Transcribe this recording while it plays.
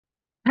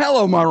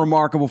Hello, my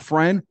remarkable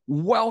friend.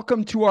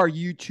 Welcome to our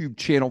YouTube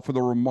channel for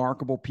the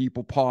Remarkable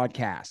People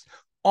podcast.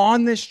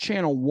 On this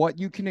channel, what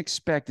you can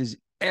expect is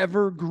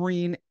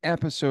evergreen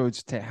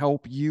episodes to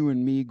help you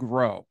and me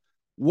grow.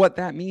 What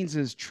that means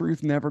is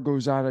truth never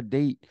goes out of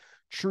date.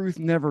 Truth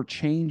never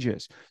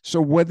changes.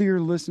 So whether you're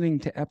listening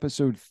to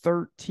episode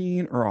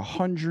 13 or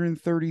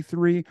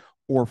 133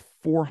 or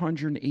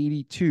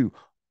 482,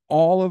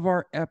 all of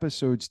our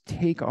episodes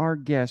take our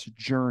guest's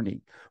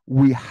journey.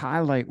 We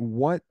highlight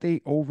what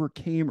they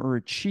overcame or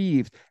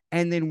achieved,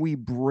 and then we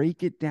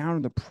break it down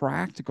into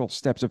practical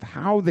steps of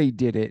how they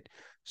did it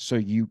so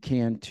you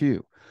can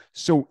too.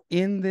 So,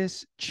 in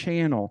this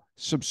channel,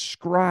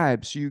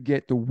 subscribe so you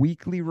get the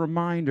weekly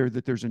reminder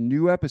that there's a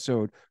new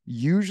episode,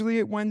 usually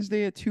at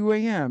Wednesday at 2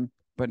 a.m.,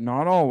 but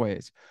not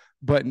always.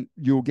 But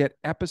you'll get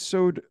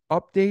episode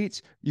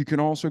updates. You can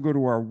also go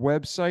to our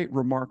website,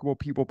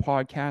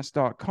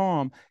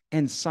 remarkablepeoplepodcast.com,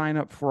 and sign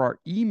up for our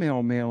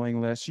email mailing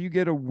list. So you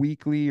get a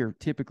weekly or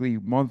typically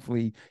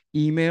monthly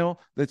email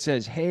that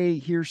says, hey,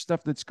 here's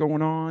stuff that's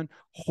going on.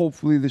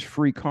 Hopefully this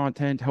free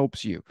content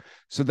helps you.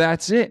 So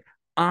that's it.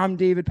 I'm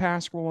David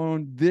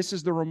Pasqualone. This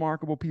is the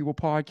Remarkable People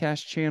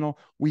podcast channel.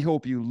 We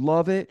hope you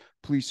love it.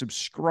 Please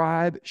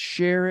subscribe,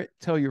 share it,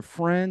 tell your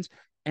friends.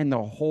 And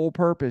the whole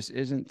purpose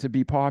isn't to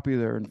be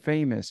popular and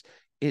famous.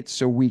 It's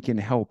so we can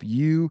help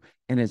you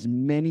and as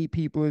many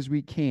people as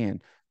we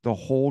can. The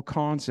whole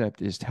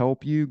concept is to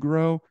help you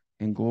grow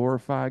and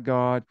glorify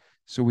God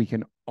so we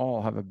can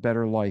all have a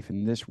better life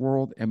in this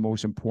world and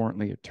most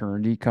importantly,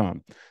 eternity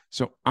come.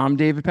 So I'm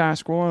David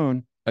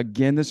Pasqualone.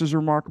 Again, this is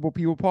Remarkable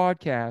People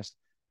Podcast.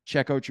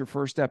 Check out your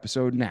first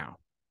episode now.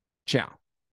 Ciao.